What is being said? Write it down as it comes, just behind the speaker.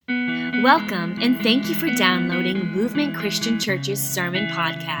Welcome, and thank you for downloading Movement Christian Church's Sermon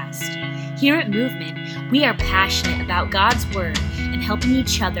Podcast. Here at Movement, we are passionate about God's Word and helping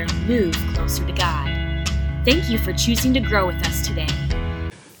each other move closer to God. Thank you for choosing to grow with us today.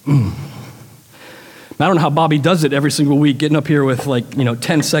 I don't know how Bobby does it every single week, getting up here with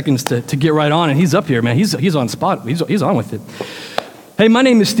 10 seconds to get right on, and he's up here, man. He's on spot. He's on with it. Hey, my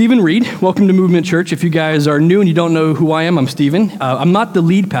name is Stephen Reed. Welcome to Movement Church. If you guys are new and you don't know who I am, I'm Stephen. I'm not the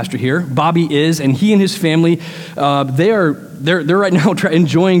lead pastor here. Bobby is, and he and his family, they're right now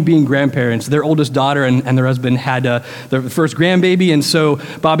enjoying being grandparents. Their oldest daughter and their husband had their first grandbaby, and so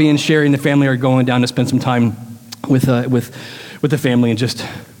Bobby and Sherry and the family are going down to spend some time with the family and just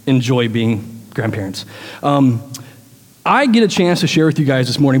enjoy being grandparents. I get a chance to share with you guys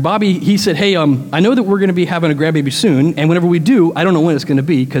this morning. Bobby, he said, hey, I know that we're going to be having a grandbaby soon, and whenever we do, I don't know when it's going to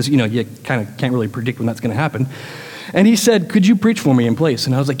be, because, you kind of can't really predict when that's going to happen. And he said, could you preach for me in place?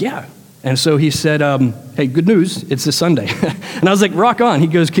 And I was like, yeah. And so he said, hey, good news, it's this Sunday. And I was like, rock on. He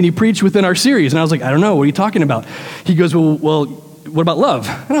goes, can you preach within our series? And I was like, I don't know, what are you talking about? He goes, well, what about love?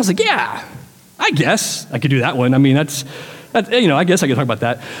 And I was like, yeah, I guess I could do that one. I mean, I guess I could talk about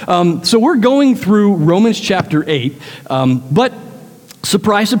that. So we're going through Romans chapter 8, but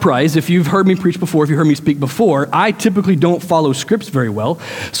surprise, surprise, if you've heard me preach before, if you heard me speak before, I typically don't follow scripts very well,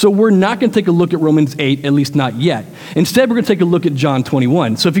 so we're not going to take a look at Romans 8, at least not yet. Instead, we're going to take a look at John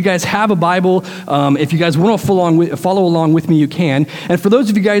 21. So if you guys have a Bible, if you guys want to follow along with me, you can. And for those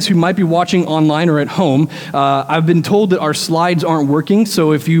of you guys who might be watching online or at home, I've been told that our slides aren't working,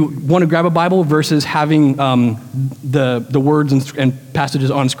 so if you want to grab a Bible versus having the words and passages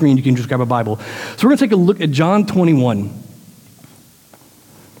on screen, you can just grab a Bible. So we're going to take a look at John 21.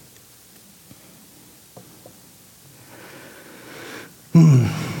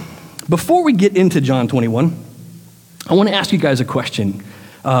 Before we get into John 21, I want to ask you guys a question.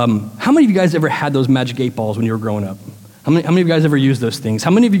 How many of you guys ever had those magic 8 balls when you were growing up? How many of you guys ever used those things?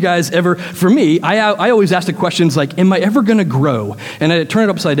 How many of you guys ever, for me, I always ask the questions like, am I ever going to grow? And I turn it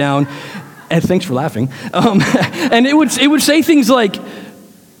upside down, and thanks for laughing. And it would say things like,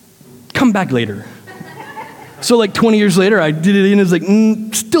 come back later. So 20 years later, I did it and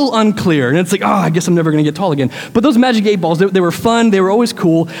it's still unclear. And it's I guess I'm never going to get tall again. But those magic 8 balls, they were fun. They were always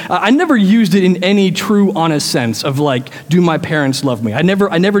cool. I never used it in any true, honest sense of do my parents love me? I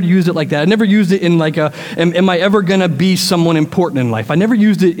never used it like that. I never used it in am I ever going to be someone important in life? I never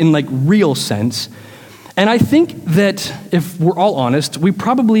used it in real sense. And I think that if we're all honest, we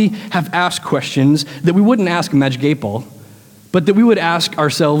probably have asked questions that we wouldn't ask a magic 8 ball, but that we would ask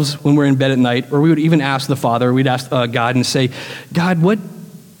ourselves when we're in bed at night, or we would even ask the Father, we'd ask God and say, God, what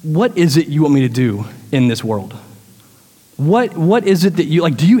is it you want me to do in this world? What is it that you,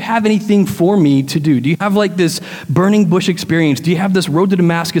 do you have anything for me to do? Do you have this burning bush experience? Do you have this road to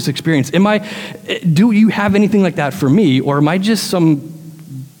Damascus experience? Do you have anything like that for me, or am I just some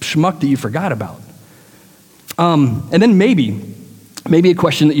schmuck that you forgot about? And then maybe a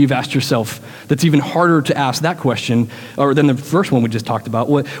question that you've asked yourself that's even harder to ask that question, or than the first one we just talked about.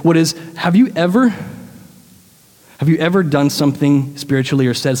 What is, have you ever done something spiritually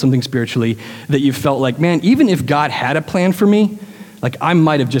or said something spiritually that you felt man, even if God had a plan for me, I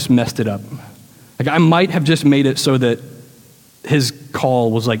might have just messed it up. I might have just made it so that his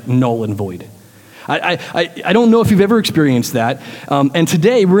call was null and void. I don't know if you've ever experienced that. And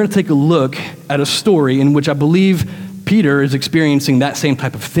today we're going to take a look at a story in which I believe Peter is experiencing that same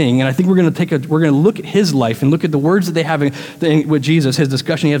type of thing, and I think we're going to look at his life and look at the words that they have with Jesus, his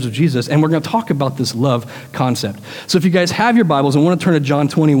discussion he has with Jesus, and we're going to talk about this love concept. So if you guys have your Bibles and want to turn to John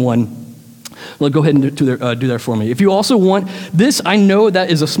 21, go ahead and do that for me. If you also want this, I know that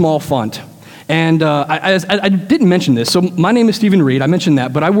is a small font. And I didn't mention this. So my name is Stephen Reed. I mentioned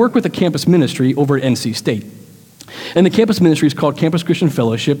that, but I work with a campus ministry over at NC State. And the campus ministry is called Campus Christian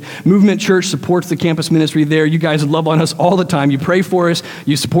Fellowship. Movement Church supports the campus ministry there. You guys love on us all the time. You pray for us.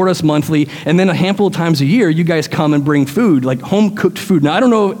 You support us monthly. And then a handful of times a year, you guys come and bring food, home-cooked food. Now, I don't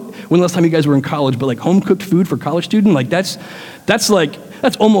know when the last time you guys were in college, but home-cooked food for college student, that's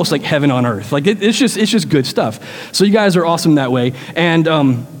almost like heaven on earth. It's just good stuff. So you guys are awesome that way. And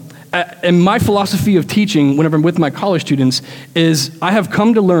my philosophy of teaching whenever I'm with my college students is I have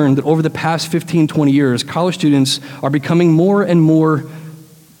come to learn that over the past 15, 20 years, college students are becoming more and more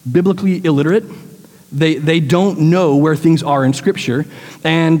biblically illiterate. They don't know where things are in Scripture.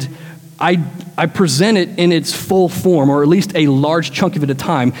 And I present it in its full form, or at least a large chunk of it at a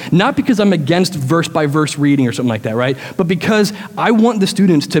time, not because I'm against verse-by-verse reading or something like that, right? But because I want the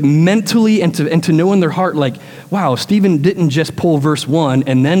students to mentally and to know in their heart, wow, Stephen didn't just pull verse 1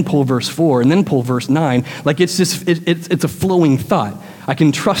 and then pull verse 4 and then pull verse 9. It's a flowing thought. I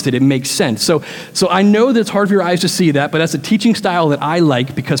can trust it. It makes sense. So I know that it's hard for your eyes to see that, but that's a teaching style that I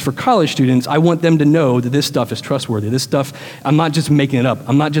like because for college students, I want them to know that this stuff is trustworthy. This stuff, I'm not just making it up.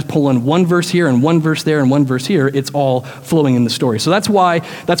 I'm not just pulling one verse here and one verse there and one verse here. It's all flowing in the story. So that's why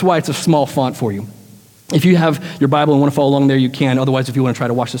it's a small font for you. If you have your Bible and want to follow along there, you can. Otherwise, if you want to try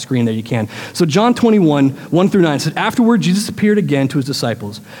to watch the screen there, you can. So John 21, 1 through 9 says, afterward, Jesus appeared again to his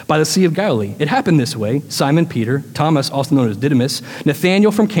disciples by the Sea of Galilee. It happened this way. Simon Peter, Thomas, also known as Didymus,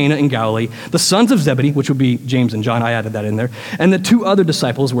 Nathanael from Cana in Galilee, the sons of Zebedee, which would be James and John, I added that in there, and the two other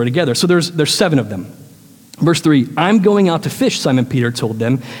disciples were together. So there's 7 of them. Verse 3, I'm going out to fish, Simon Peter told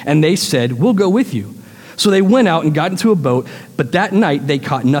them, and they said, we'll go with you. So they went out and got into a boat, but that night they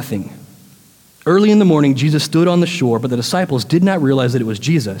caught nothing. Early in the morning, Jesus stood on the shore, but the disciples did not realize that it was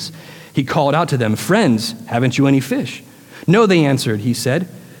Jesus. He called out to them, friends, haven't you any fish? No, they answered,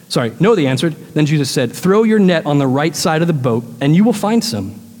 No, they answered. Then Jesus said, throw your net on the right side of the boat, and you will find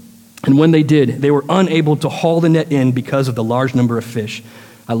some. And when they did, they were unable to haul the net in because of the large number of fish.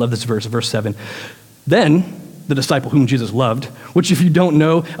 I love this verse 7. Then the disciple whom Jesus loved, which if you don't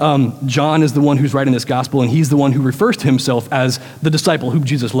know, John is the one who's writing this gospel, and he's the one who refers to himself as the disciple whom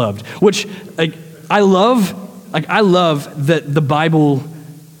Jesus loved, which I love that the Bible,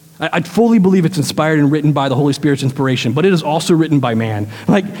 I fully believe it's inspired and written by the Holy Spirit's inspiration, but it is also written by man.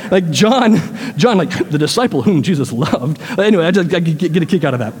 Like John, like the disciple whom Jesus loved. Anyway, I get a kick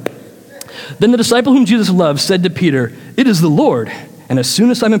out of that. Then the disciple whom Jesus loved said to Peter, it is the Lord. And as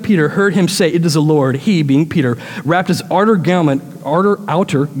soon as Simon Peter heard him say, it is the Lord, he, being Peter, wrapped his outer garment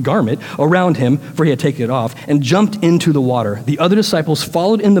around him, for he had taken it off, and jumped into the water. The other disciples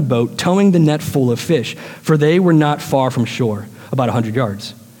followed in the boat, towing the net full of fish, for they were not far from shore, about 100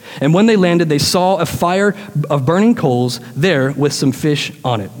 yards. And when they landed, they saw a fire of burning coals there with some fish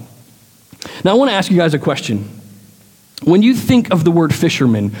on it. Now I want to ask you guys a question. When you think of the word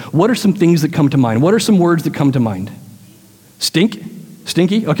fisherman, what are some things that come to mind? What are some words that come to mind?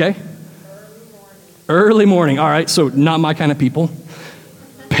 Stinky, okay. Early morning, all right, so not my kind of people.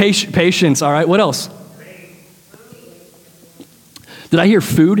 Patience, all right, what else? Did I hear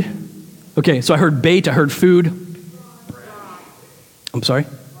food? Okay, so I heard bait, I heard food. I'm sorry?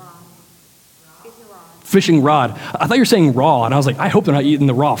 Fishing rod. I thought you were saying raw, and I was like, I hope they're not eating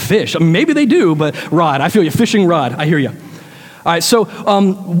the raw fish. I mean, maybe they do, but rod, I feel you, fishing rod, I hear you. All right, so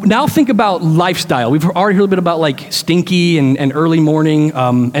now think about lifestyle. We've already heard a bit about like stinky and early morning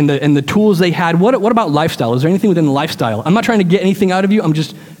and the tools they had. What about lifestyle? Is there anything within the lifestyle? I'm not trying to get anything out of you. I'm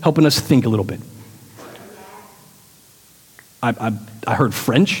just helping us think a little bit. I heard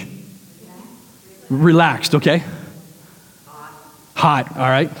French. Relaxed, okay. Hot, all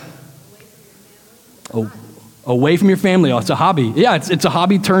right. Oh, away from your family. Oh, it's a hobby. Yeah, it's a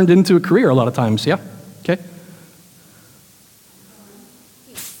hobby turned into a career a lot of times. Yeah, okay.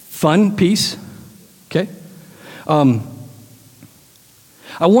 Fun, peace, okay. I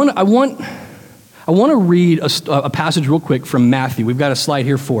want to read a passage real quick from Matthew. We've got a slide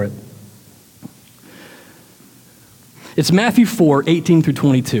here for it. It's Matthew 4, 18 through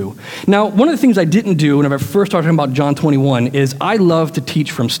 22. Now, one of the things I didn't do whenever I first started talking about John 21 is I love to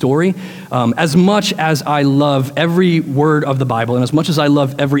teach from story. As much as I love every word of the Bible and as much as I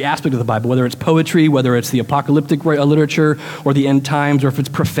love every aspect of the Bible, whether it's poetry, whether it's the apocalyptic literature or the end times, or if it's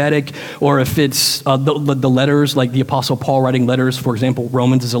prophetic, or if it's the letters, like the Apostle Paul writing letters, for example,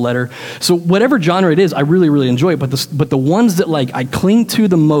 Romans is a letter. So whatever genre it is, I really, really enjoy it. But the ones that like I cling to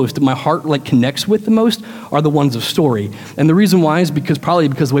the most, that my heart like connects with the most, are the ones of story. And the reason why is probably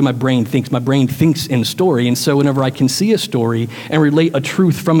because of the way my brain thinks. My brain thinks in story, and so whenever I can see a story and relate a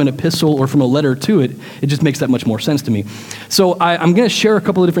truth from an epistle or from a letter to it, it just makes that much more sense to me. So I'm going to share a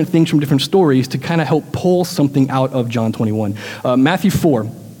couple of different things from different stories to kind of help pull something out of John 21. Matthew 4.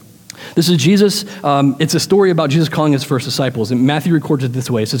 This is Jesus. It's a story about Jesus calling his first disciples, and Matthew records it this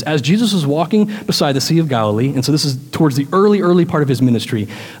way. It says, as Jesus was walking beside the Sea of Galilee, and so this is towards the early part of his ministry,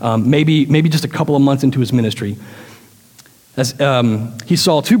 maybe just a couple of months into his ministry, as he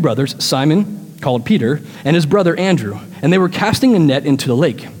saw 2 brothers, Simon, called Peter, and his brother Andrew, and they were casting a net into the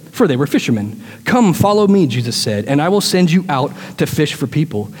lake, for they were fishermen. Come, follow me, Jesus said, and I will send you out to fish for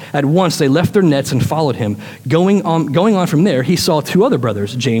people. At once they left their nets and followed him. Going on from there, he saw 2 other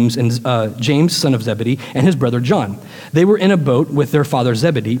brothers, James, son of Zebedee, and his brother John. They were in a boat with their father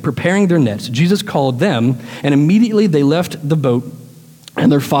Zebedee, preparing their nets. Jesus called them, and immediately they left the boat and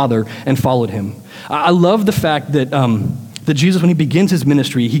their father and followed him. I love the fact that that Jesus, when he begins his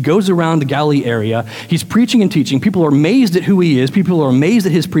ministry, he goes around the Galilee area. He's preaching and teaching. People are amazed at who he is. People are amazed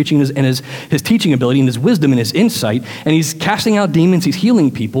at his preaching and his teaching ability and his wisdom and his insight. And he's casting out demons. He's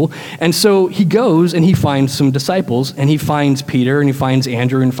healing people. And so he goes and he finds some disciples, and he finds Peter, and he finds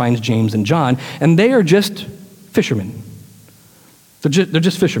Andrew, and finds James and John. And they are just fishermen. They're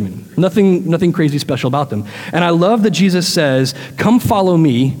just fishermen. Nothing crazy special about them. And I love that Jesus says, "Come follow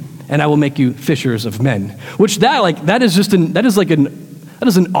me, and I will make you fishers of men." Which that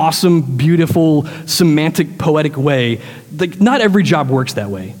is an awesome, beautiful, semantic, poetic way. Like, not every job works that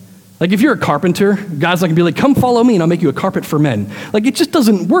way. Like, if you're a carpenter, God's not gonna be like, "Come follow me and I'll make you a carpet for men." Like, it just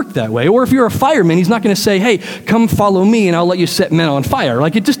doesn't work that way. Or if you're a fireman, he's not gonna say, "Hey, come follow me and I'll let you set men on fire."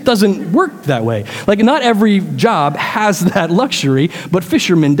 Like, it just doesn't work that way. Like, not every job has that luxury, but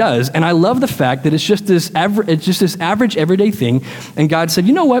fisherman does. And I love the fact that it's just this average everyday thing. And God said,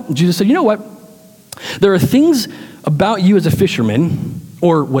 "You know what?" Jesus said, "You know what? There are things about you as a fisherman,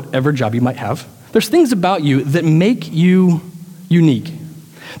 or whatever job you might have. There's things about you that make you unique.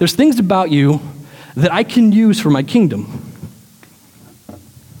 There's things about you that I can use for my kingdom."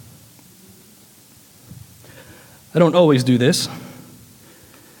 I don't always do this.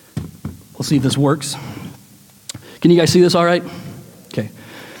 We'll see if this works. Can you guys see this all right? Okay.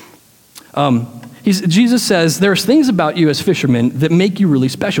 Jesus says, there's things about you as fishermen that make you really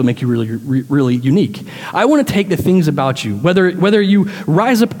special, make you really unique. I want to take the things about you, whether you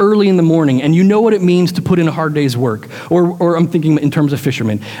rise up early in the morning and you know what it means to put in a hard day's work, or I'm thinking in terms of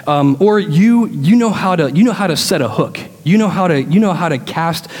fishermen, or you know how to set a hook. You know how to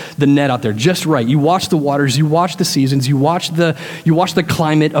cast the net out there just right. You watch the waters, you watch the seasons, you watch the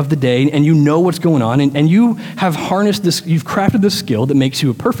climate of the day, and you know what's going on, and you have harnessed this, you've crafted this skill that makes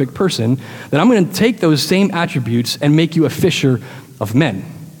you a perfect person. That I'm going to take those same attributes and make you a fisher of men.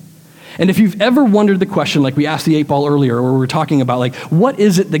 And if you've ever wondered the question, like we asked the 8-ball earlier, where we were talking about, like, what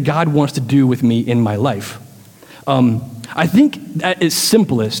is it that God wants to do with me in my life? I think at its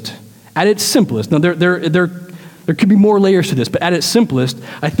simplest, now there could be more layers to this, but at its simplest,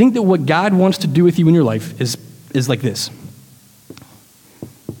 I think that what God wants to do with you in your life is like this.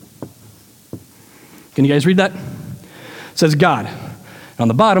 Can you guys read that? It says God. On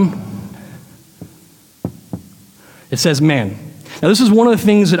the bottom, it says man. Now, this is one of the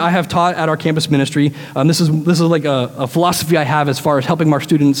things that I have taught at our campus ministry. This is like a philosophy I have as far as helping our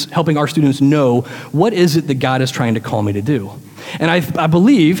students know what is it that God is trying to call me to do. And I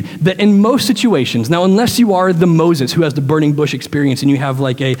believe that in most situations, now unless you are the Moses who has the burning bush experience and you have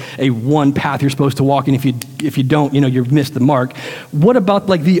like a one path you're supposed to walk, and if you don't, you've missed the mark. What about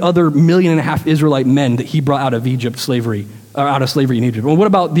like the other 1.5 million Israelite men that he brought out of slavery in Egypt? Well, what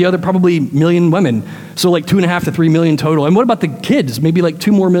about the other probably 1 million women? So like 2.5 to 3 million total. And what about the kids? Maybe like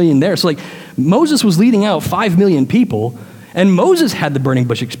 2 more million there. So like Moses was leading out 5 million people, and Moses had the burning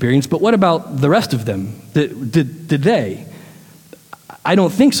bush experience, but what about the rest of them? Did they? I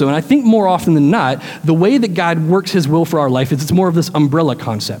don't think so. And I think more often than not, the way that God works his will for our life is it's more of this umbrella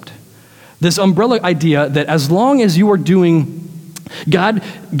concept. This umbrella idea that as long as you are doing, God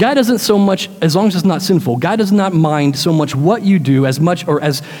doesn't so much, as long as it's not sinful, God does not mind so much what you do as much, or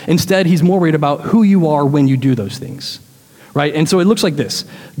as instead he's more worried about who you are when you do those things, right? And so it looks like this.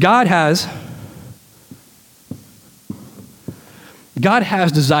 God has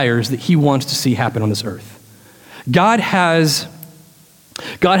desires that he wants to see happen on this earth. God has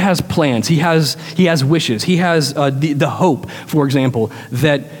plans. He has wishes. He has the hope, for example,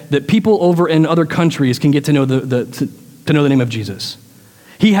 that people over in other countries can get to know to know the name of Jesus.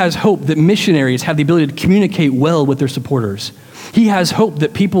 He has hope that missionaries have the ability to communicate well with their supporters. He has hope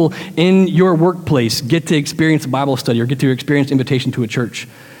that people in your workplace get to experience a Bible study or get to experience invitation to a church.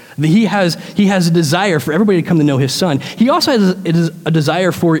 He has a desire for everybody to come to know his son. He also has a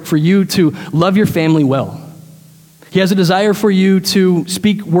desire for you to love your family well. He has a desire for you to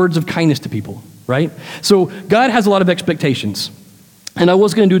speak words of kindness to people, right? So God has a lot of expectations. And I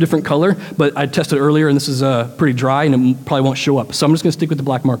was going to do a different color, but I tested earlier, and this is pretty dry, and it probably won't show up. So I'm just going to stick with the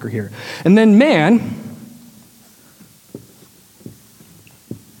black marker here. And then man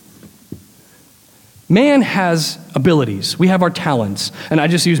has abilities. We have our talents. And I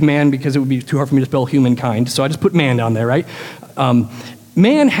just use man because it would be too hard for me to spell humankind, so I just put man down there, right?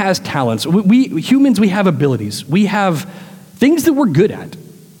 Man has talents. We humans, we have abilities. We have things that we're good at.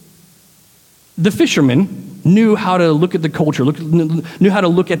 The fishermen knew how to look at the culture, knew how to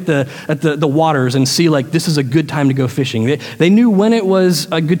look at the waters and see, like, this is a good time to go fishing. They knew when it was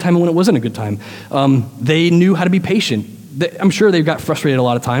a good time and when it wasn't a good time. They knew how to be patient. I'm sure they got frustrated a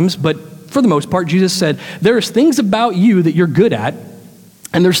lot of times, but for the most part, Jesus said, there's things about you that you're good at,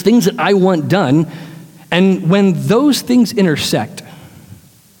 and there's things that I want done, And when those things intersect,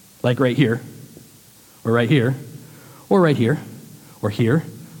 like right here, or right here, or right here, or here,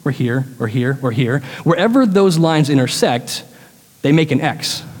 or here, or here, or here, wherever those lines intersect, they make an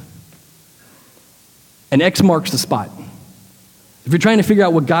X. An X marks the spot. If you're trying to figure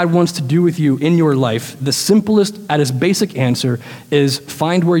out what God wants to do with you in your life, the simplest, at its basic answer is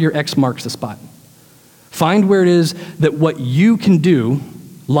find where your X marks the spot. Find where it is that what you can do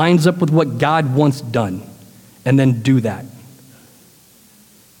lines up with what God wants done, and then do that.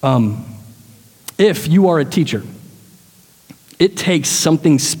 If you are a teacher, it takes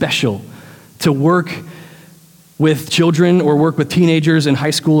something special to work with children or work with teenagers in high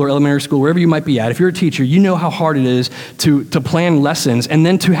school or elementary school, wherever you might be at. If you're a teacher, you know how hard it is to plan lessons and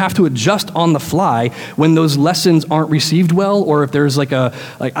then to have to adjust on the fly when those lessons aren't received well, or if there's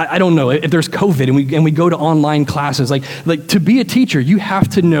I don't know, if there's COVID and we go to online classes. Like to be a teacher, you have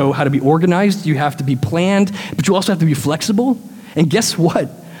to know how to be organized, you have to be planned, but you also have to be flexible. And guess what?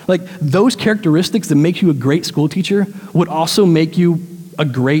 Like those characteristics that make you a great school teacher would also make you a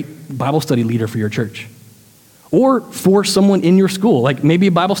great Bible study leader for your church. Or for someone in your school, like maybe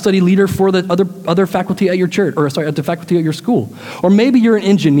a Bible study leader for the other faculty at your church, at the faculty at your school. Or maybe you're an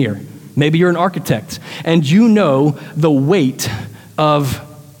engineer, maybe you're an architect, and you know the weight of,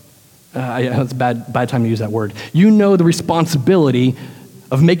 it's a bad time to use that word. You know the responsibility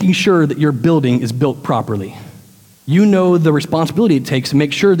of making sure that your building is built properly. You know the responsibility it takes to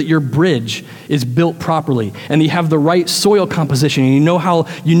make sure that your bridge is built properly and that you have the right soil composition, and you know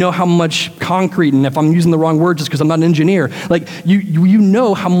how much concrete, and if I'm using the wrong word just because I'm not an engineer, like you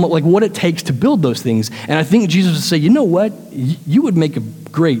know how what it takes to build those things. And I think Jesus would say, you know what? You would make a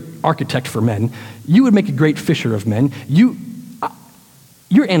great architect for men. You would make a great fisher of men. You're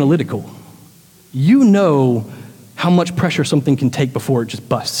analytical. You know how much pressure something can take before it just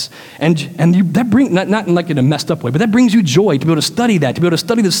busts. That brings, not in like in a messed up way, but that brings you joy to be able to study that, to be able to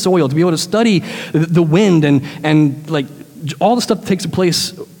study the soil, to be able to study the wind and like all the stuff that takes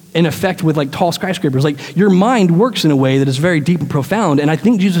place in effect with like tall skyscrapers. Like your mind works in a way that is very deep and profound. And I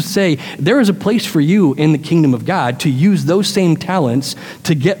think Jesus would say, there is a place for you in the kingdom of God to use those same talents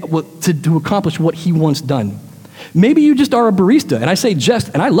to accomplish what he wants done. Maybe you just are a barista, and I say just,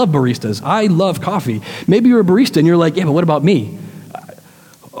 and I love baristas. I love coffee. Maybe you're a barista, and you're like, yeah, but what about me?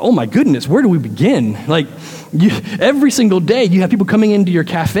 Oh my goodness, where do we begin? Like, every single day you have people coming into your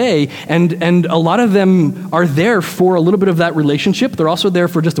cafe, and a lot of them are there for a little bit of that relationship. They're also there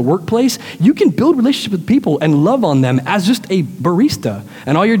for just a workplace. You can build relationships with people and love on them as just a barista.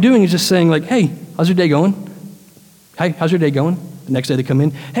 And all you're doing is just saying like, hey, how's your day going? Hey, how's your day going? The next day they come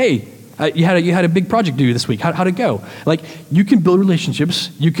in, hey, you had a big project due this week. How'd it go? Like, you can build relationships.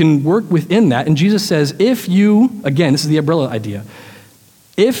 You can work within that. And Jesus says, if you, again, this is the umbrella idea.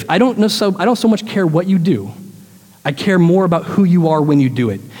 If I don't so much care what you do, I care more about who you are when you do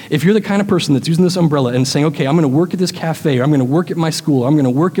it. If you're the kind of person that's using this umbrella and saying, okay, I'm going to work at this cafe, or I'm going to work at my school, or I'm going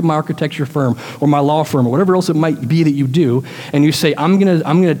to work at my architecture firm, or my law firm, or whatever else it might be that you do, and you say, I'm going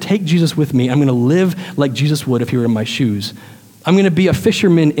to take Jesus with me, I'm going to live like Jesus would if he were in my shoes. I'm going to be a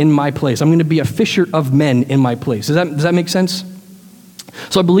fisherman in my place. I'm going to be a fisher of men in my place. Does that make sense?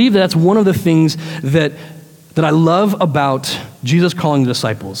 So I believe that's one of the things that I love about Jesus calling the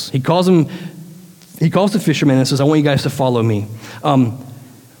disciples. He calls the fishermen and says, I want you guys to follow me.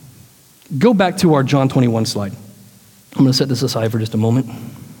 Go back to our John 21 slide. I'm going to set this aside for just a moment.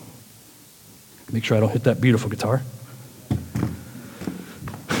 Make sure I don't hit that beautiful guitar.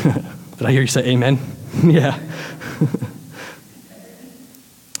 Did I hear you say amen? Yeah.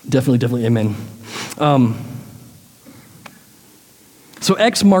 Definitely amen. So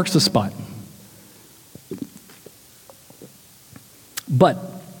X marks the spot. But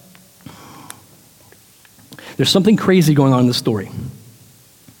there's something crazy going on in this story.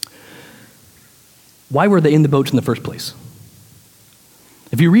 Why were they in the boats in the first place?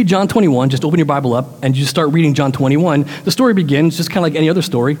 If you read John 21, just open your Bible up and you start reading John 21, the story begins just kind of like any other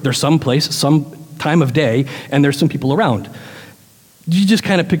story. There's some place, some time of day, and there's some people around. You just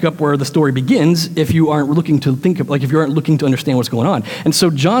kind of pick up where the story begins if you aren't looking to if you aren't looking to understand what's going on. And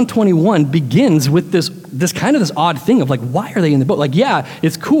so John 21 begins with this kind of this odd thing of like, why are they in the boat? Like, yeah,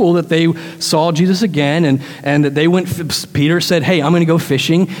 it's cool that they saw Jesus again and that they went, Peter said, hey, I'm going to go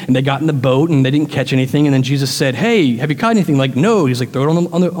fishing. And they got in the boat and they didn't catch anything. And then Jesus said, hey, have you caught anything? Like, no. He's like, throw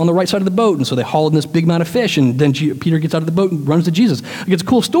it on the right side of the boat. And so they hauled in this big amount of fish. And then Peter gets out of the boat and runs to Jesus. Like, it's a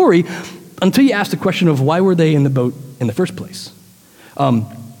cool story until you ask the question of why were they in the boat in the first place? To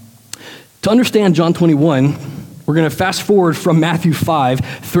understand John 21, We're going to fast forward from Matthew 5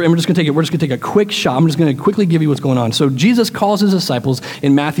 through, and we're just going to take a quick shot. I'm just going to quickly give you what's going on. So Jesus calls his disciples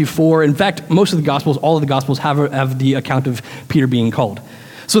in Matthew 4. In fact, most of the Gospels, all of the Gospels have the account of Peter being called.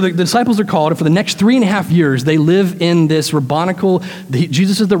 So the disciples are called, and for the next 3.5 years, they live in this rabbinical,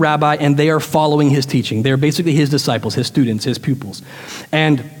 Jesus is the rabbi, and they are following his teaching. They're basically his disciples, his students, his pupils.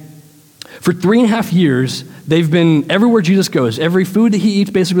 And for 3.5 years, they've been everywhere Jesus goes. Every food that he eats,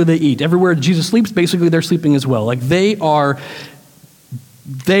 basically they eat. Everywhere Jesus sleeps, basically they're sleeping as well. Like they are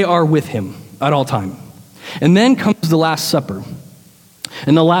with him at all time. And then comes the Last Supper.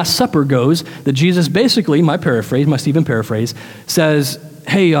 And the Last Supper goes that Jesus basically, my Stephen paraphrase, says,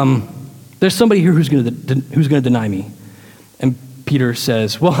 hey, there's somebody here who's going to deny me. And Peter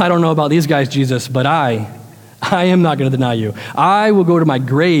says, well, I don't know about these guys, Jesus, but I am not going to deny you. I will go to my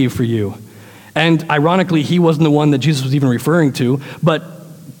grave for you. And ironically, he wasn't the one that Jesus was even referring to, but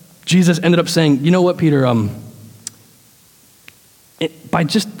Jesus ended up saying, you know what, Peter, by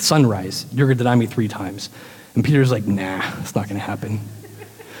just sunrise, you're going to deny me 3 times. And Peter's like, nah, it's not going to happen.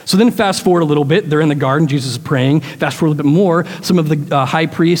 So then fast forward a little bit, they're in the garden, Jesus is praying. Fast forward a little bit more, some of the high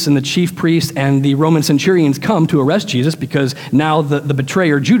priests and the chief priests and the Roman centurions come to arrest Jesus because now the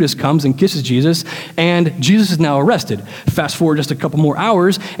betrayer, Judas, comes and kisses Jesus, and Jesus is now arrested. Fast forward just a couple more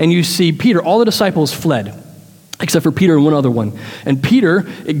hours, and you see Peter, all the disciples fled, except for Peter and one other one. And Peter,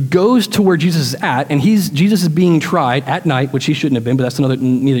 it goes to where Jesus is at, and Jesus is being tried at night, which he shouldn't have been, but that's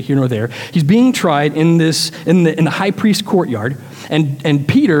neither here nor there. He's being tried in the high priest's courtyard, and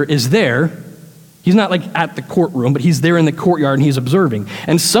Peter is there. He's not like at the courtroom, but he's there in the courtyard and he's observing.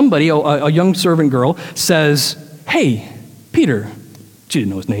 And somebody, a young servant girl, says, hey, Peter, she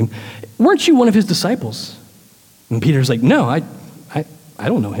didn't know his name, weren't you one of his disciples? And Peter's like, no, I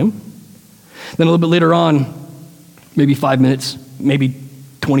don't know him. Then a little bit later on, maybe 5 minutes, maybe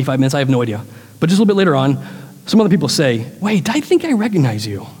 25 minutes, I have no idea. But just a little bit later on, some other people say, wait, I think I recognize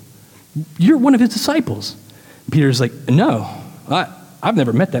you. You're one of his disciples. Peter's like, no, I've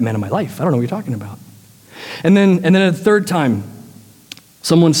never met that man in my life. I don't know what you're talking about. And then a third time,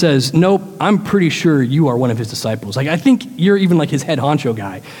 someone says, nope, I'm pretty sure you are one of his disciples. Like, I think you're even like his head honcho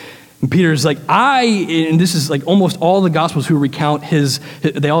guy. And Peter's like, and this is like almost all the Gospels who recount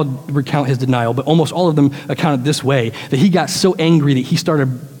they all recount his denial, but almost all of them account it this way, that he got so angry that he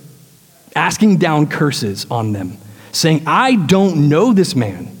started asking down curses on them, saying, I don't know this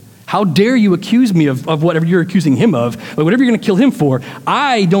man. How dare you accuse me of whatever you're accusing him of, or whatever you're going to kill him for,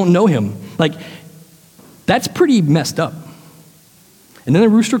 I don't know him. Like, that's pretty messed up. And then the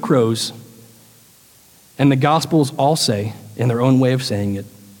rooster crows, and the Gospels all say, in their own way of saying it,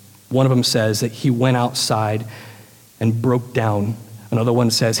 one of them says that he went outside and broke down. Another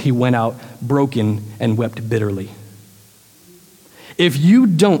one says he went out broken and wept bitterly. If you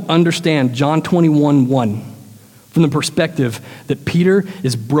don't understand John 21:1 from the perspective that Peter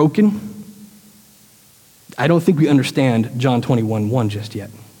is broken, I don't think we understand John 21:1 just yet.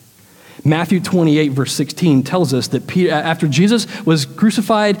 Matthew 28, verse 16 tells us that Peter, after Jesus was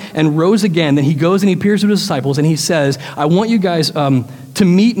crucified and rose again, then he goes and he appears to his disciples and he says, I want you guys to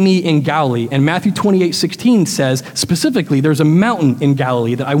meet me in Galilee. And Matthew 28:16 says, specifically, there's a mountain in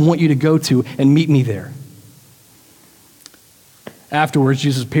Galilee that I want you to go to and meet me there. Afterwards,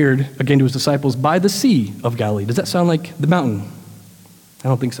 Jesus appeared again to his disciples by the Sea of Galilee. Does that sound like the mountain? I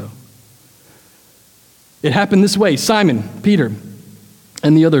don't think so. It happened this way. Simon, Peter,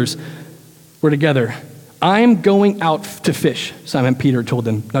 and the others were together. I'm going out to fish, Simon Peter told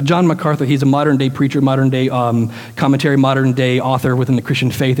them. Now, John MacArthur, he's a modern-day preacher, modern-day commentary, modern-day author within the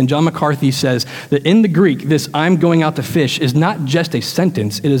Christian faith. And John MacArthur says that in the Greek, this I'm going out to fish is not just a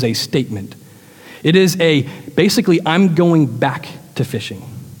sentence, it is a statement. It is basically, I'm going back to fishing.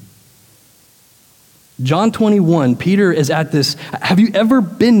 John 21, Peter is at this, have you ever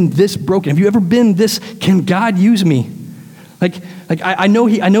been this broken? Have you ever been this, can God use me? I know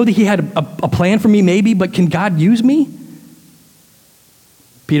that he had a plan for me maybe, but can God use me?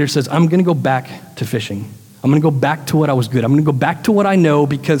 Peter says, I'm going to go back to fishing. I'm going to go back to what I was good. I'm going to go back to what I know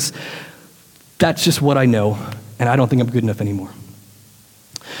because that's just what I know, and I don't think I'm good enough anymore.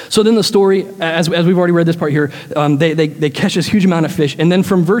 So then the story, as we've already read this part here, they catch this huge amount of fish, and then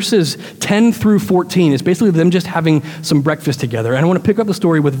from verses 10 through 14, it's basically them just having some breakfast together. And I want to pick up the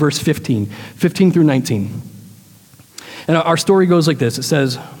story with verse 15 through 19. And our story goes like this. It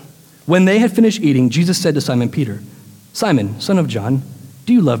says, when they had finished eating, Jesus said to Simon Peter, Simon, son of John,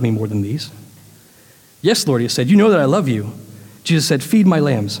 do you love me more than these? Yes, Lord, he said, you know that I love you. Jesus said, feed my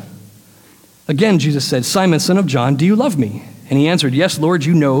lambs. Again, Jesus said, Simon, son of John, do you love me? And he answered, yes, Lord,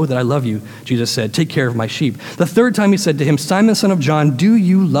 you know that I love you. Jesus said, take care of my sheep. The third time he said to him, Simon, son of John, do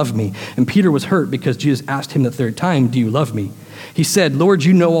you love me? And Peter was hurt because Jesus asked him the third time, do you love me? He said, Lord,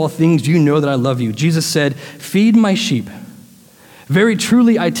 you know all things. You know that I love you. Jesus said, feed my sheep. Very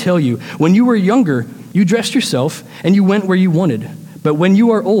truly, I tell you, when you were younger, you dressed yourself and you went where you wanted. But when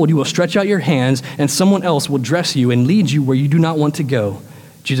you are old, you will stretch out your hands and someone else will dress you and lead you where you do not want to go.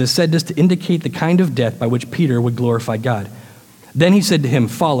 Jesus said this to indicate the kind of death by which Peter would glorify God. Then he said to him,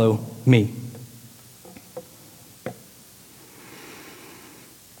 follow me.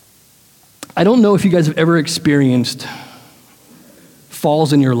 I don't know if you guys have ever experienced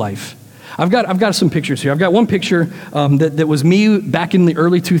falls in your life. I've got some pictures here. I've got one picture that was me back in the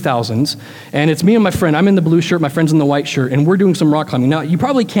early 2000s, and it's me and my friend. I'm in the blue shirt, my friend's in the white shirt, and we're doing some rock climbing. Now, you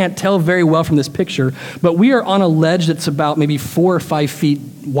probably can't tell very well from this picture, but we are on a ledge that's about maybe 4 or 5 feet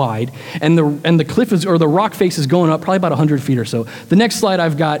wide, and the cliff is, or the rock face is going up probably about 100 feet or so. The next slide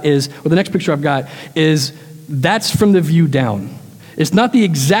I've got is, or the next picture I've got is, that's from the view down. It's not the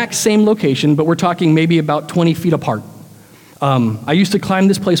exact same location, but we're talking maybe about 20 feet apart. I used to climb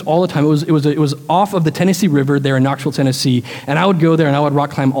this place all the time. It was off of the Tennessee River there in Knoxville, Tennessee, and I would go there and I would rock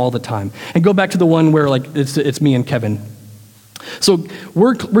climb all the time. And go back to the one where like it's me and Kevin. So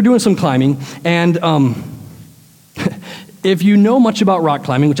we're doing some climbing, and if you know much about rock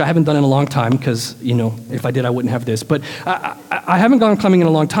climbing, which I haven't done in a long time, because, you know, if I did, I wouldn't have this, but I haven't gone climbing in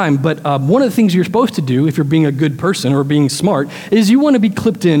a long time, but one of the things you're supposed to do if you're being a good person or being smart is you want to be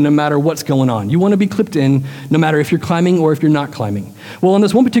clipped in no matter what's going on. You want to be clipped in no matter if you're climbing or if you're not climbing. Well, on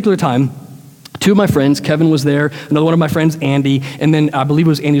this one particular time, 2 of my friends, Kevin was there, another one of my friends, Andy, and then I believe it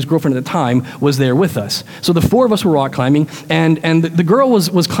was Andy's girlfriend at the time, was there with us. So the 4 of us were rock climbing, and the girl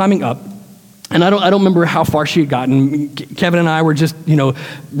was climbing up. And I don't remember how far she had gotten. Kevin and I were just, you know,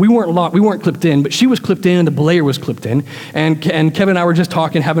 we weren't clipped in, but she was clipped in and the belayer was clipped in. And Kevin and I were just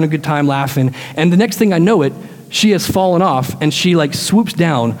talking, having a good time, laughing. And the next thing I know it, she has fallen off and she like swoops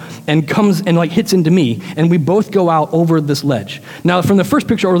down and comes and like hits into me. And we both go out over this ledge. Now from the first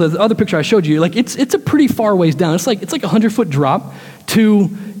picture or the other picture I showed you, like it's a pretty far ways down. It's like a 100-foot drop to,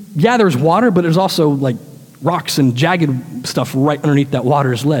 yeah, there's water, but there's also like rocks and jagged stuff right underneath that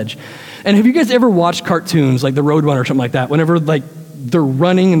water's ledge. And have you guys ever watched cartoons like the Roadrunner or something like that? Whenever like they're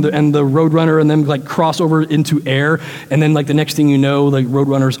running and the Roadrunner and them like cross over into air, and then like the next thing you know, like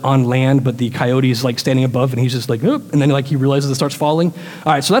Roadrunner's on land, but the coyote is like standing above, and he's just like, oop, and then like he realizes it starts falling.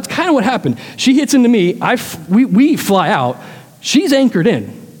 All right, so that's kind of what happened. She hits into me. We fly out. She's anchored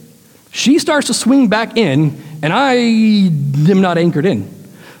in. She starts to swing back in, and I am not anchored in.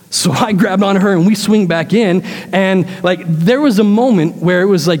 So I grabbed onto her and we swing back in, and like there was a moment where it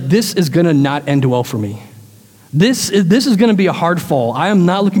was like, this is gonna not end well for me. This is gonna be a hard fall. I am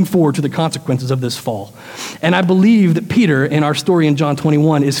not looking forward to the consequences of this fall. And I believe that Peter in our story in John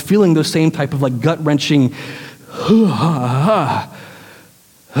 21 is feeling those same type of like gut-wrenching,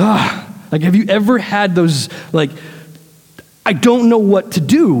 like have you ever had those like, I don't know what to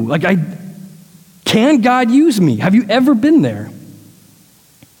do. Like can God use me? Have you ever been there?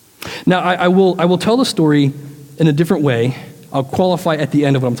 Now, I will tell the story in a different way. I'll qualify at the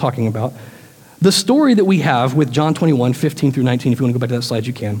end of what I'm talking about. The story that we have with John 21, 15 through 19, if you want to go back to that slide,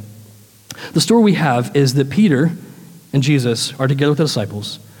 you can. The story we have is that Peter and Jesus are together with the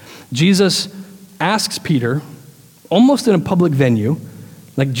disciples. Jesus asks Peter, almost in a public venue,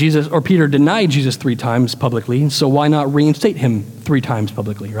 like Peter denied Jesus 3 times publicly, so why not reinstate him 3 times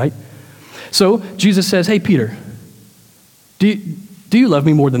publicly, right? So Jesus says, hey, Peter, do you love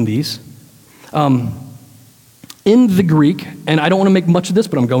me more than these? In the Greek, and I don't want to make much of this,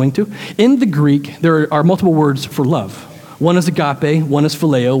 but I'm going to. In the Greek, there are multiple words for love. One is agape, one is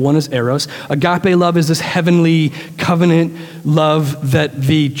phileo, one is eros. Agape love is this heavenly covenant love that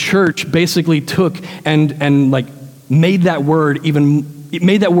the church basically took and like made that word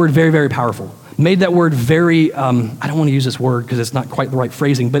very, very powerful. Made that word very, I don't want to use this word because it's not quite the right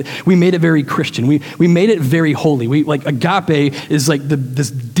phrasing, but we made it very Christian. We made it very holy. Like agape is like this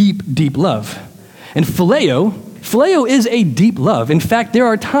deep, deep love. And phileo is a deep love. In fact, there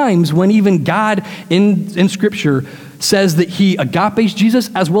are times when even God in Scripture says that he agapes Jesus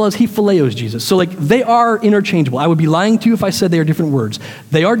as well as he phileos Jesus. So like they are interchangeable. I would be lying to you if I said they are different words.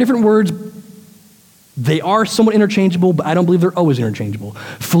 They are different words. They are somewhat interchangeable, but I don't believe they're always interchangeable.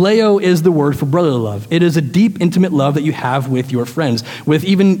 Phileo is the word for brotherly love. It is a deep, intimate love that you have with your friends, with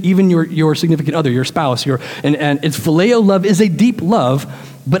even your significant other, your spouse. And it's phileo love is a deep love,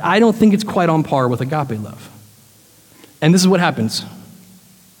 but I don't think it's quite on par with agape love. And this is what happens.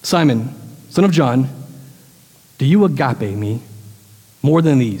 Simon, son of John, do you agape me more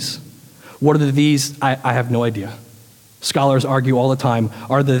than these? What are these? I have no idea. Scholars argue all the time,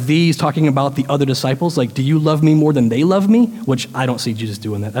 are the these talking about the other disciples? Like, do you love me more than they love me? Which I don't see Jesus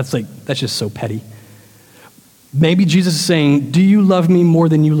doing that. That's just so petty. Maybe Jesus is saying, do you love me more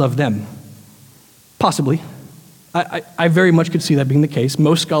than you love them? Possibly. I very much could see that being the case.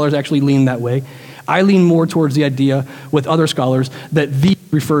 Most scholars actually lean that way. I lean more towards the idea with other scholars that the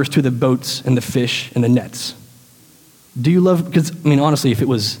refers to the boats and the fish and the nets. Do you love, because, honestly, if it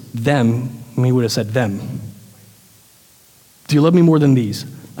was them, he would have said them. Do you love me more than these?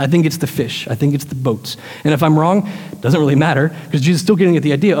 I think it's the fish. I think it's the boats. And if I'm wrong, it doesn't really matter, because Jesus is still getting at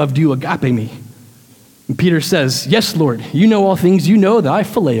the idea of, do you agape me? And Peter says, yes, Lord, you know all things. You know that I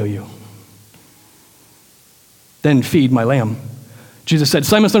phileo you. Then feed my lamb. Jesus said,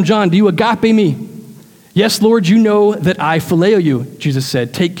 Simon, son of John, do you agape me? Yes, Lord, you know that I phileo you. Jesus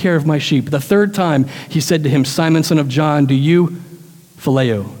said, take care of my sheep. The third time he said to him, Simon, son of John, do you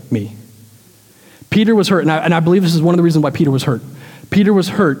phileo me? Peter was hurt, and I believe this is one of the reasons why Peter was hurt. Peter was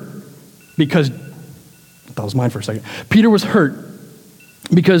hurt because, that was mine for a second. Peter was hurt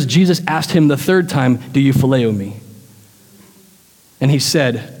because Jesus asked him the third time, do you phileo me? And he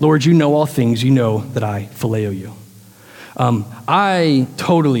said, Lord, you know all things. You know that I phileo you. I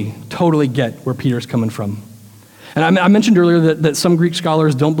totally get where Peter's coming from. And I mentioned earlier that some Greek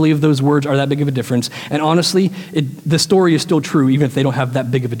scholars don't believe those words are that big of a difference. And honestly, the story is still true, even if they don't have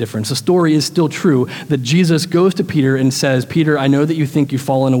that big of a difference. The story is still true that Jesus goes to Peter and says, Peter, I know that you think you've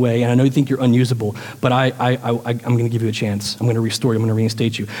fallen away, and I know you think you're unusable, but I'm going to give you a chance. I'm going to restore you. I'm going to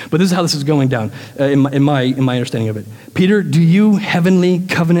reinstate you. But this is how this is going down in my understanding of it. Peter, do you heavenly,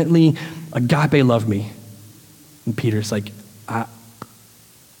 covenantly, agape love me? And Peter's like, I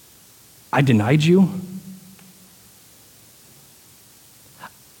denied you.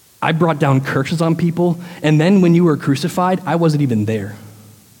 I brought down curses on people, and then when you were crucified, I wasn't even there.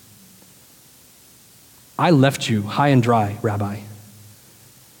 I left you high and dry, Rabbi.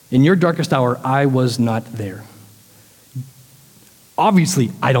 In your darkest hour, I was not there. Obviously,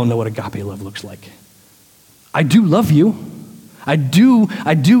 I don't know what agape love looks like. I do love you. I do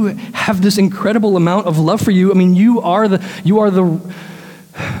have this incredible amount of love for you.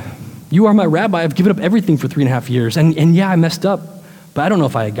 You are my rabbi. I've given up everything for 3.5 years, and yeah, I messed up. But I don't know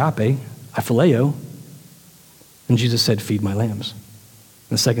if I agape, I phileo. And Jesus said, feed my lambs.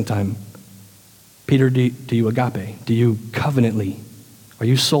 And the second time, Peter, do you agape? Do you covenantly? Are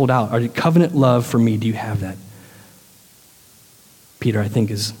you sold out? Are you covenant love for me? Do you have that? Peter, I think,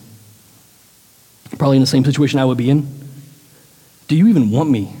 is probably in the same situation I would be in. Do you even want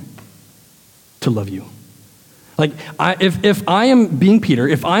me to love you? Like, if I am being Peter,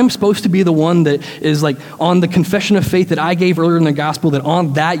 if I'm supposed to be the one that is like on the confession of faith that I gave earlier in the gospel, that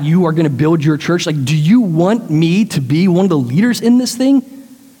on that you are going to build your church, like, do you want me to be one of the leaders in this thing?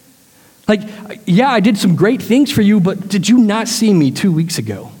 Like, yeah, I did some great things for you, but did you not see me 2 weeks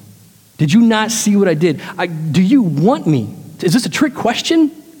ago? Did you not see what I did? Do you want me? Is this a trick question?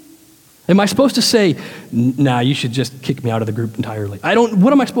 Am I supposed to say, nah, you should just kick me out of the group entirely?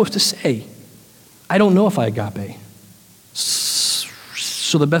 What am I supposed to say? I don't know if I agape.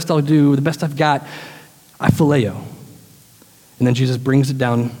 So the best I'll do, the best I've got, I phileo. And then Jesus brings it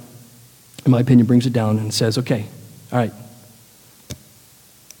down, in my opinion, brings it down and says, okay, all right,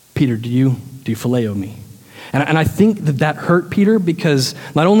 Peter, do you phileo me? And I think that hurt Peter, because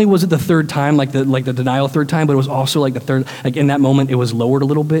not only was it the third time, like the denial third time, but it was also like the third, like in that moment it was lowered a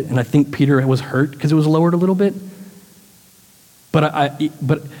little bit, and I think Peter was hurt because it was lowered a little bit.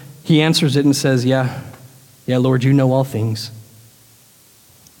 But he answers it and says, yeah, Lord, you know all things.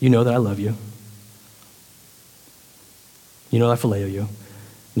 You know that I love you. You know that I phileo you.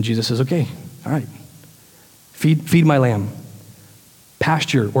 And Jesus says, okay, all right. Feed my lamb.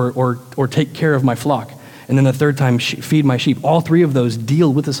 Pasture or take care of my flock. And then the third time, feed my sheep. All three of those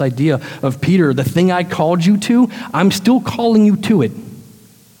deal with this idea of, Peter, the thing I called you to, I'm still calling you to it.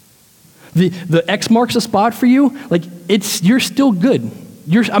 The X marks the spot for you, like you're still good.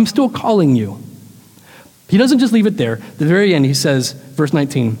 I'm still calling you. He doesn't just leave it there. At the very end, he says, verse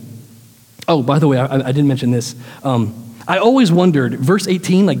 19. Oh, by the way, I didn't mention this. I always wondered, verse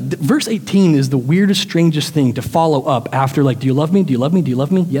 18 is the weirdest, strangest thing to follow up after, like, do you love me? Do you love me? Do you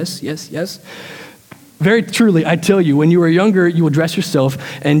love me? Yes, yes, yes. Very truly, I tell you, when you were younger, you will dress yourself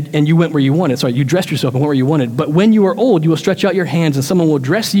and you went where you wanted. Sorry, you dressed yourself and went where you wanted. But when you are old, you will stretch out your hands and someone will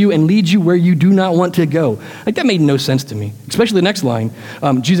dress you and lead you where you do not want to go. Like, that made no sense to me, especially the next line.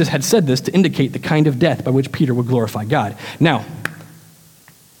 Jesus had said this to indicate the kind of death by which Peter would glorify God. Now,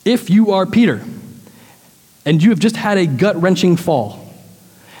 if you are Peter and you have just had a gut-wrenching fall,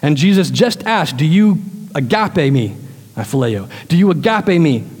 and Jesus just asked, do you agape me? I phileo. Do you agape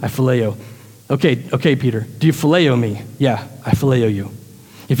me? I phileo. Okay, Peter, do you phileo me? Yeah, I phileo you.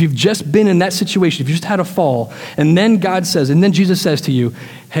 If you've just been in that situation, if you just had a fall, and then Jesus says to you,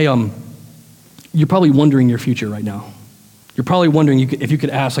 hey, you're probably wondering your future right now. You're probably wondering if you could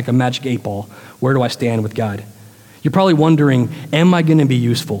ask like a magic 8-ball, where do I stand with God? You're probably wondering, am I going to be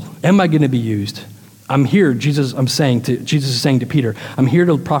useful? Am I going to be used? I'm here, Jesus is saying to Peter, I'm here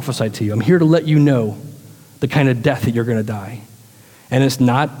to prophesy to you. I'm here to let you know the kind of death that you're going to die. And it's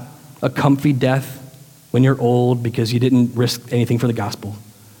not a comfy death when you're old because you didn't risk anything for the gospel.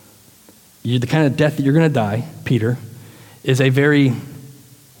 The kind of death that you're going to die, Peter, is a very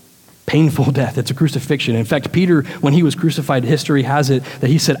painful death. It's a crucifixion. In fact, Peter, when he was crucified, history has it that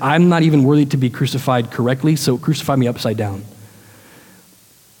he said, I'm not even worthy to be crucified correctly, so crucify me upside down.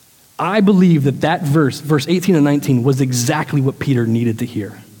 I believe that verse 18 and 19, was exactly what Peter needed to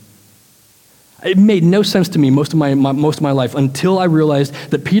hear. It made no sense to me most of my life until I realized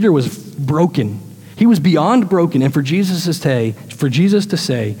that Peter was broken. He was beyond broken, and for Jesus to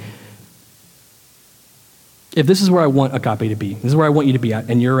say, if this is where I want agape to be, this is where I want you to be at,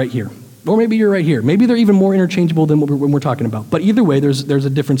 and you're right here. Or maybe you're right here. Maybe they're even more interchangeable than what we're talking about. But either way, there's a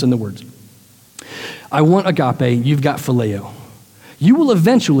difference in the words. I want agape, you've got phileo. You will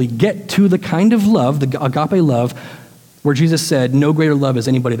eventually get to the kind of love, the agape love, where Jesus said, no greater love is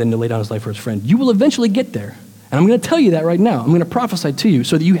anybody than to lay down his life for his friend. You will eventually get there. And I'm going to tell you that right now. I'm going to prophesy to you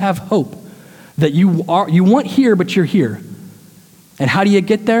so that you have hope. That you want here, but you're here. And how do you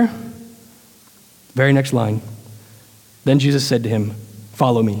get there? Very next line. Then Jesus said to him,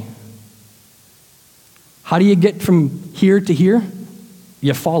 follow me. How do you get from here to here?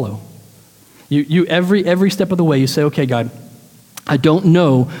 You follow. You every step of the way, you say, okay, God, I don't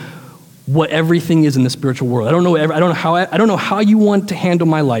know what everything is in the spiritual world. I don't know how you want to handle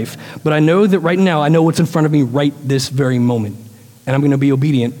my life, but I know that right now I know what's in front of me right this very moment, and I'm going to be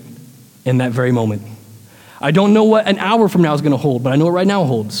obedient in that very moment. I don't know what an hour from now is going to hold, but I know what right now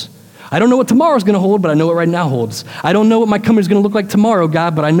holds. I don't know what tomorrow is going to hold, but I know what right now holds. I don't know what my company is going to look like tomorrow,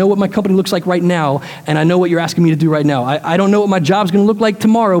 God, but I know what my company looks like right now, and I know what you're asking me to do right now. I don't know what my job is going to look like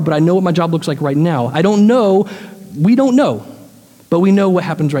tomorrow, but I know what my job looks like right now. We don't know, but we know what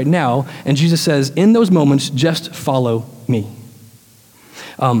happens right now, and Jesus says, in those moments, just follow me.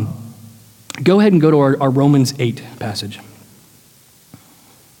 Go ahead and go to our Romans 8 passage.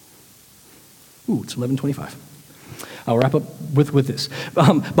 Ooh, it's 11:25. I'll wrap up with this.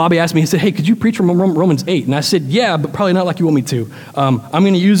 Bobby asked me, he said, hey, could you preach from Romans 8? And I said, yeah, but probably not like you want me to. I'm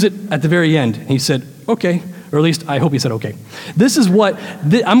going to use it at the very end. And he said, okay. Or at least I hope he said okay. This is what,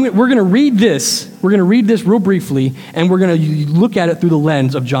 we're going to read this. We're going to read this real briefly, and we're going to look at it through the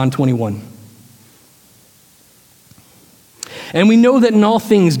lens of John 21. And we know that in all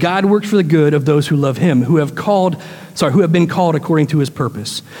things God works for the good of those who love him, who have been called according to his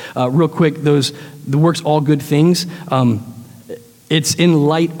purpose. Real quick, the works all good things. It's in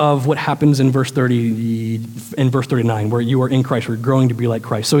light of what happens in verse 39, where you are in Christ, we're growing to be like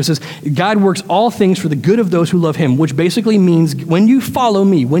Christ. So it says, God works all things for the good of those who love him, which basically means when you follow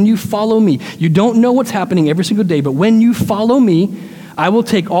me, you don't know what's happening every single day, but when you follow me, I will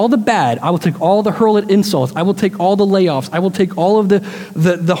take all the bad, I will take all the hurled insults, I will take all the layoffs, I will take all of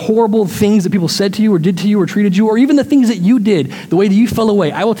the horrible things that people said to you or did to you or treated you, or even the things that you did, the way that you fell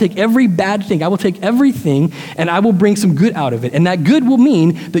away. I will take every bad thing, I will take everything, and I will bring some good out of it. And that good will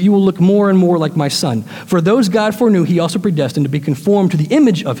mean that you will look more and more like my son. For those God foreknew, he also predestined to be conformed to the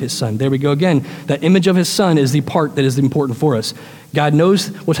image of his son. There we go again. That image of his son is the part that is important for us. God knows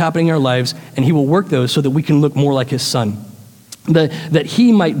what's happening in our lives, and he will work those so that we can look more like his son.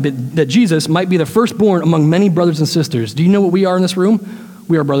 That Jesus might be the firstborn among many brothers and sisters. Do you know what we are in this room?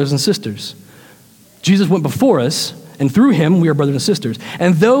 We are brothers and sisters. Jesus went before us, and through him we are brothers and sisters.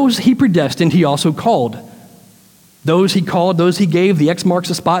 And those he predestined, he also called. Those he called, those he gave, the X marks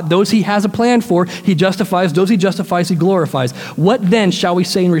the spot, those he has a plan for, he justifies, those he justifies, he glorifies. What then shall we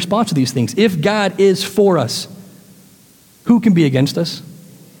say in response to these things? If God is for us, who can be against us?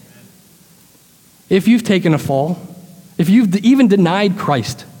 If you've taken a fall, if you've even denied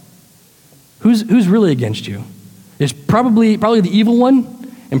Christ, who's really against you? It's probably the evil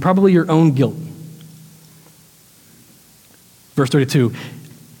one and probably your own guilt. Verse 31.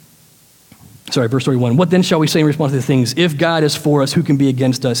 What then shall we say in response to the things? If God is for us, who can be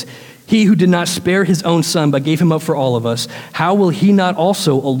against us? He who did not spare his own son, but gave him up for all of us, how will he not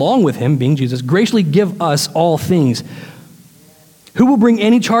also, along with him, being Jesus, graciously give us all things? Who will bring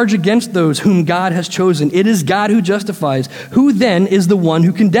any charge against those whom God has chosen? It is God who justifies. Who then is the one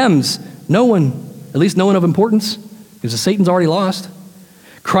who condemns? No one, at least no one of importance, because Satan's already lost.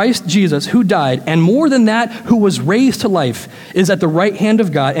 Christ Jesus, who died, and more than that, who was raised to life, is at the right hand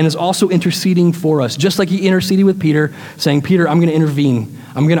of God and is also interceding for us. Just like he interceded with Peter, saying, Peter, I'm going to intervene.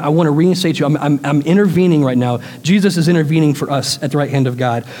 I want to reinstate you. I'm intervening right now. Jesus is intervening for us at the right hand of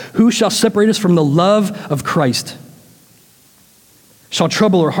God. Who shall separate us from the love of Christ? Shall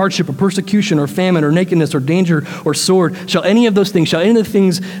trouble or hardship or persecution or famine or nakedness or danger or sword, shall any of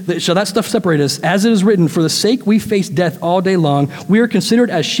that stuff separate us? As it is written, for the sake we face death all day long, we are considered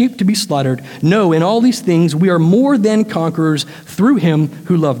as sheep to be slaughtered. No, in all these things we are more than conquerors through him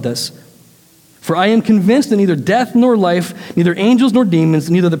who loved us. For I am convinced that neither death nor life, neither angels nor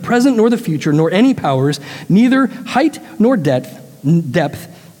demons, neither the present nor the future, nor any powers, neither height nor depth,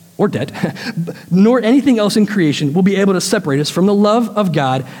 nor anything else in creation will be able to separate us from the love of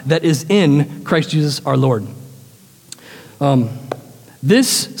God that is in Christ Jesus our Lord.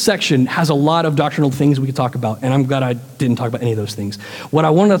 This section has a lot of doctrinal things we could talk about, and I'm glad I didn't talk about any of those things. What I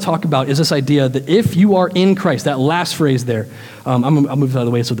wanted to talk about is this idea that if you are in Christ, that last phrase there, I'll move out of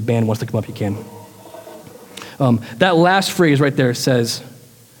the way so the band wants to come up, you can. That last phrase right there says,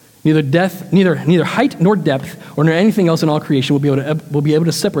 neither height nor depth or nor anything else in all creation will be able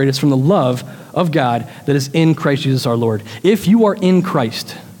to separate us from the love of God that is in Christ Jesus our Lord. If you are in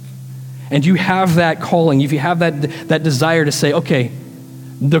Christ and you have that calling, if you have that desire to say, okay,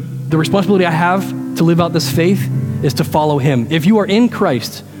 the responsibility I have to live out this faith is to follow him. If you are in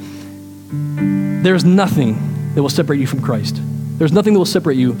Christ, there's nothing that will separate you from Christ. There's nothing that will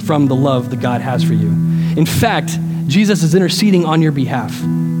separate you from the love that God has for you. In fact, Jesus is interceding on your behalf.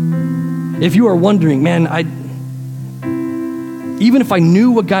 If you are wondering, man, even if I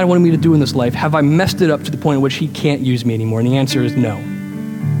knew what God wanted me to do in this life, have I messed it up to the point at which he can't use me anymore? And the answer is no.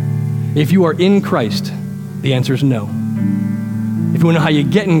 If you are in Christ, the answer is no. If you want to know how you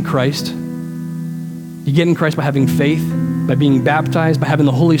get in Christ, you get in Christ by having faith, by being baptized, by having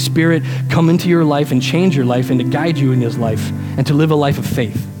the Holy Spirit come into your life and change your life and to guide you in his life and to live a life of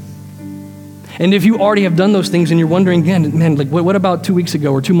faith. And if you already have done those things and you're wondering, man, like what about 2 weeks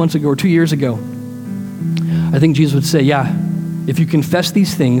ago or 2 months ago or 2 years ago? I think Jesus would say, yeah, if you confess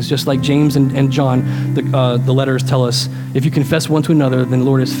these things, just like James and John, the letters tell us, if you confess one to another, then the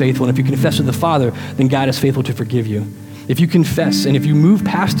Lord is faithful. And if you confess to the Father, then God is faithful to forgive you. If you confess and if you move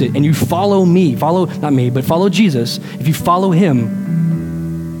past it and you follow Jesus, if you follow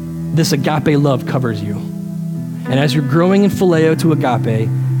him, this agape love covers you. And as you're growing in phileo to agape,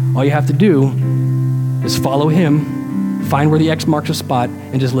 all you have to do is follow him, find where the X marks a spot,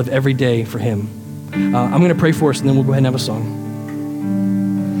 and just live every day for him. I'm going to pray for us, and then we'll go ahead and have a song.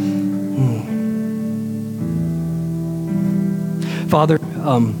 Father,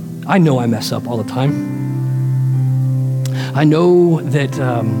 I know I mess up all the time. I know that,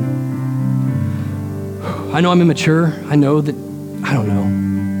 I know I'm immature. I know that, I don't know.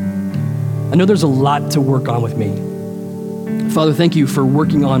 I know there's a lot to work on with me. Father, thank you for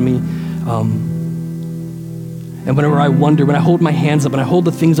working on me. And whenever I wonder, when I hold my hands up and I hold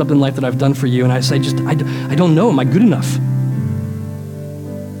the things up in life that I've done for you, and I say, I don't know, am I good enough?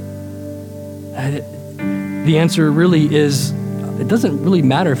 The answer really is, it doesn't really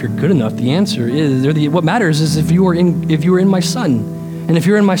matter if you're good enough. The answer is, what matters is if you are in my Son. And if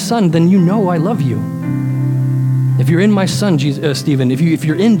you're in my Son, then you know I love you. If you're in my Son, Stephen, if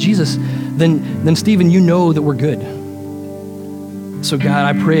you're in Jesus, then Stephen, you know that we're good. So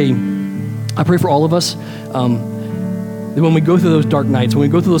God, I pray for all of us that when we go through those dark nights, when we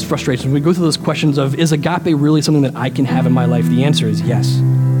go through those frustrations, when we go through those questions of, is agape really something that I can have in my life? The answer is yes.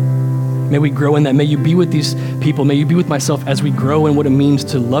 May we grow in that. May you be with these people. May you be with myself as we grow in what it means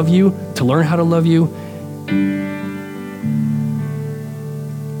to love you, to learn how to love you.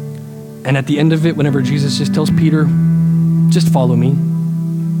 And at the end of it, whenever Jesus just tells Peter, just follow me.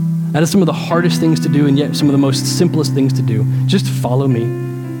 That is some of the hardest things to do, and yet some of the most simplest things to do. Just follow me.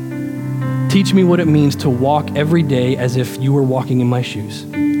 Teach me what it means to walk every day as if you were walking in my shoes.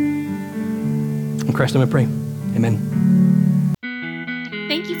 In Christ's name I pray. Amen.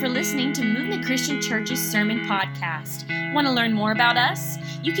 Thank you for listening to Movement Christian Church's Sermon Podcast. Want to learn more about us?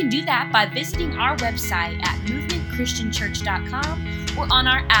 You can do that by visiting our website at movementchristianchurch.com or on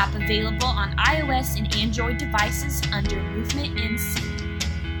our app available on iOS and Android devices under Movement NC.